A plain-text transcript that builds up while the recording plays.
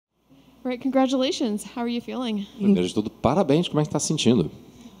Right, congratulations. How are you feeling? Primeiro de tudo, parabéns, como é que está se sentindo?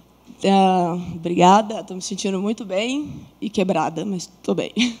 Obrigada, estou me sentindo muito bem e quebrada, mas estou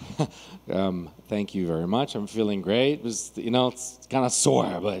bem. Thank you very much. I'm feeling great. It was, it's kind of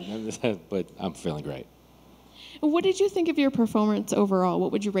sore, but I'm feeling great. What did you think of your performance overall?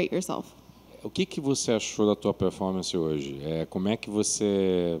 What would you rate yourself? O que você achou da tua performance hoje? Como é que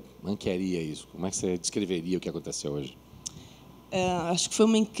você ranquearia isso? Como é que você descreveria o que aconteceu hoje? Acho que foi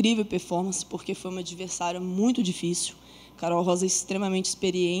uma incrível performance, porque foi uma adversária muito difícil. Karol Rosa é extremamente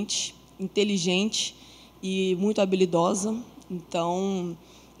experiente, inteligente e muito habilidosa. Então,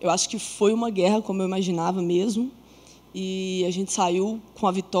 eu acho que foi uma guerra como eu imaginava mesmo. E a gente saiu com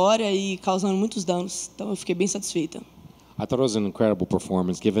a vitória e causando muitos danos. Então, eu fiquei bem satisfeita. I thought it was an incredible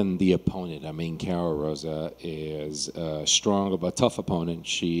performance given the opponent. I mean, Karol Rosa is a strong but tough opponent.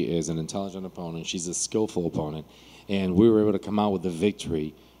 She is an intelligent opponent. She's a skillful opponent. And we were able to come out with a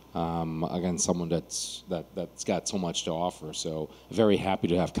victory against someone that's got so much to offer. So very happy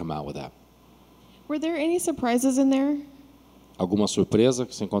to have come out with that. Were there any surprises in there? Alguma surpresa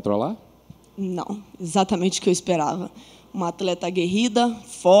que você encontrou lá? Não, exatamente o que eu esperava. Uma atleta aguerrida,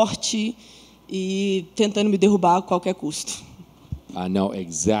 forte e tentando me derrubar a qualquer custo. I know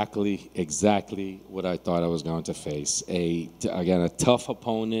exactly what I thought I was going to face. Again, a tough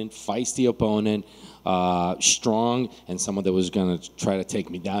opponent, feisty opponent, strong, and someone that was going to try to take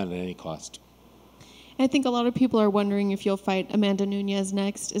me down at any cost. I think a lot of people are wondering if you'll fight Amanda Nunes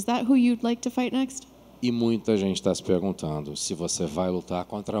next. Is that who you'd like to fight next? E muita gente está se perguntando se você vai lutar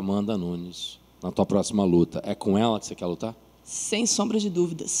contra Amanda Nunes na tua próxima luta. É com ela que você quer lutar? Sem sombra de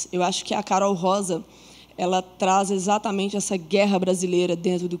dúvidas. Eu acho que a Karol Rosa, ela traz exatamente essa guerra brasileira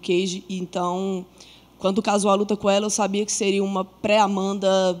dentro do cage. Então, quando casou a luta com ela, eu sabia que seria uma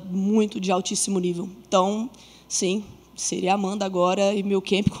pré-Amanda muito de altíssimo nível. Então, sim, seria a Amanda agora e meu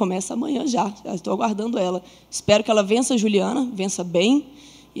camp começa amanhã já. Já estou aguardando ela. Espero que ela vença a Juliana, vença bem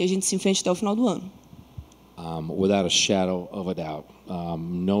e a gente se enfrente até o final do ano. Without a shadow of a doubt.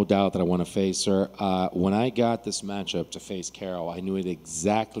 No doubt that I want to face her. When I got this matchup to face Karol, I knew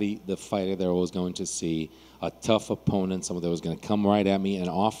exactly the fighter that I was going to see, a tough opponent, someone that was going to come right at me and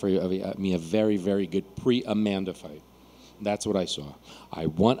offer me a very, very good pre-Amanda fight. That's what I saw. I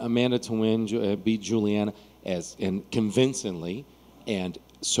want Amanda to win, beat Juliana and convincingly, and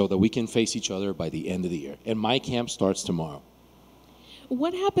so that we can face each other by the end of the year. And my camp starts tomorrow.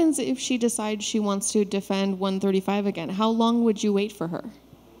 What happens if she decides she wants to defend 135 again? How long would you wait for her?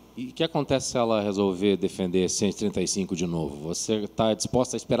 E o que acontece se ela resolver defender 135 de novo? Você está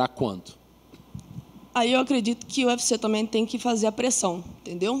disposta a esperar quanto? Aí eu acredito que o UFC também tem que fazer a pressão,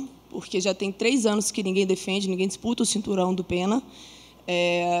 entendeu? Porque já tem 3 anos que ninguém defende, ninguém disputa o cinturão do Pena.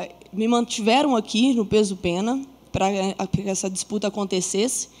 Me mantiveram aqui no peso Pena para que essa disputa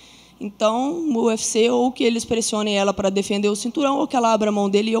acontecesse. Então, o UFC, ou que eles pressionem ela para defender o cinturão, ou que ela abra a mão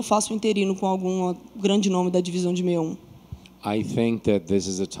dele e eu faço o interino com algum grande nome da divisão de 61. I think that this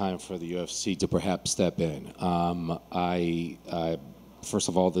is a time for the UFC to perhaps step in. First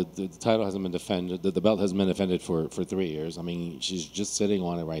of all, the title hasn't been defended. The belt hasn't been defended for 3 years. I mean, she's just sitting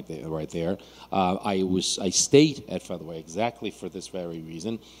on it right there. I stayed at featherweight exactly for this very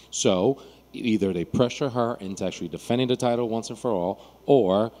reason. So either they pressure her into actually defending the title once and for all,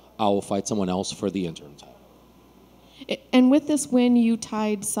 or I will fight someone else for the interim title. And with this win, you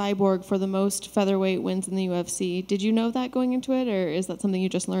tied Cyborg for the most featherweight wins in the UFC. Did you know that going into it, or is that something you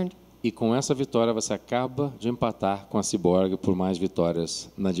just learned? E com essa vitória, você acaba de empatar com a Cyborg por mais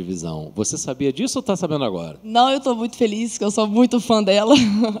vitórias na divisão. Você sabia disso ou está sabendo agora? Não, eu estou muito feliz, porque eu sou muito fã dela.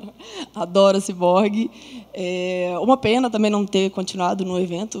 Adoro a Cyborg. Uma pena também não ter continuado no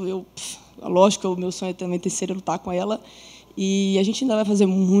evento. Lógico, o meu sonho também seria lutar com ela. E a gente ainda vai fazer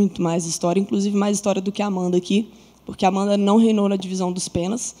muito mais história, inclusive mais história do que a Amanda aqui, porque a Amanda não reinou na divisão dos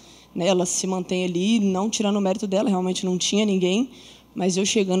penas, né? Ela se mantém ali, não tirando o mérito dela, realmente não tinha ninguém, mas eu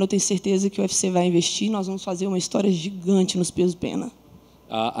chegando, eu tenho certeza que o UFC vai investir, nós vamos fazer uma história gigante nos pesos pena.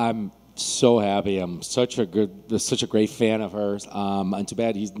 I'm so happy. I'm such a great fan of hers. And too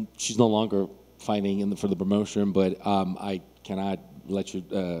bad she's no longer fighting for the promotion, but I cannot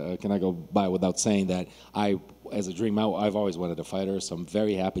go by without saying that as a dream, I've always wanted to fight her, so I'm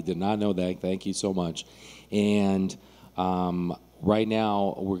very happy. Did not know that. Thank you so much. And right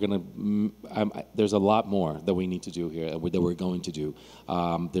now, there's a lot more that we need to do here, that we're going to do.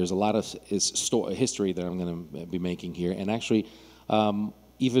 There's a lot of history that I'm going to be making here, and actually,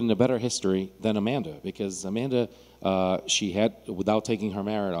 even a better history than Amanda, because Amanda, she had, without taking her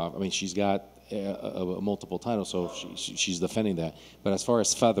merit off, I mean, she's got a multiple titles, so she's defending that. But as far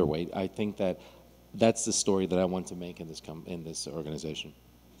as featherweight, I think that's the story that I want to make in this organization.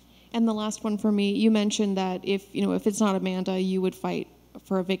 And the last one for me, you mentioned that if it's not Amanda, you would fight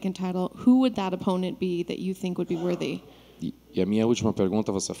for a vacant title. Who would that opponent be that you think would be worthy? E a minha última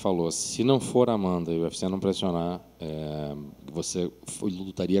pergunta, você falou, se não for a Amanda e o UFC não pressionar, você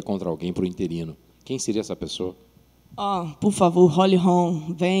lutaria contra alguém para o interino. Quem seria essa pessoa? Por favor,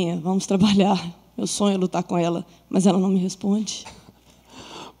 Holm, venha, vamos trabalhar. Meu sonho é lutar com ela, mas ela não me responde.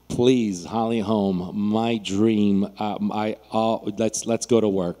 Please, Holm, my dream. Let's go to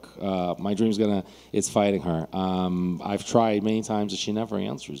work. My dream's is fighting her. I've tried many times, and she never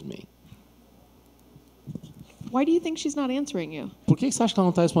answers me. Why do you think she's not answering you? Por que você acha que ela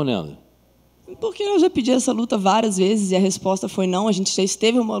não está respondendo? Porque eu já pedi essa luta várias vezes e a resposta foi não. A gente já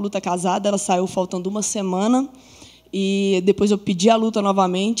esteve uma luta casada, ela saiu faltando uma semana e depois eu pedi a luta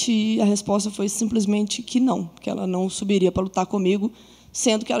novamente e a resposta foi simplesmente que não, que ela não subiria para lutar comigo,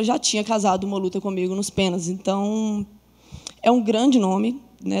 sendo que ela já tinha casado uma luta comigo nos penas. Então, é um grande nome,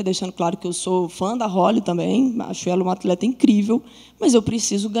 né? Deixando claro que eu sou fã da Holly também, acho ela uma atleta incrível, mas eu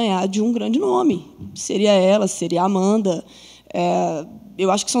preciso ganhar de um grande nome. Seria ela, seria a Amanda. Eu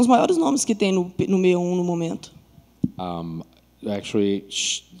acho que são os maiores nomes que tem no 61 no momento. Actually,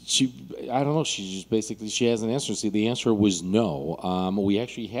 I don't know. She has an answer. See, the answer was no. We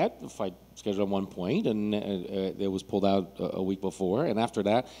actually had the fight scheduled at one point, and it was pulled out a week before. And after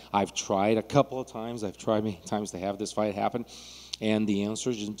that, I've tried a couple of times. I've tried many times to have this fight happen, and the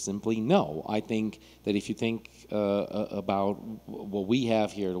answer is simply no. I think that if you think about what we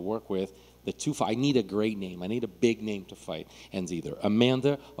have here to work with, I need a great name. I need a big name to fight. And it's either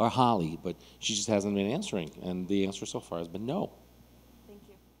Amanda or Holly, but she just hasn't been answering. And the answer so far has been no.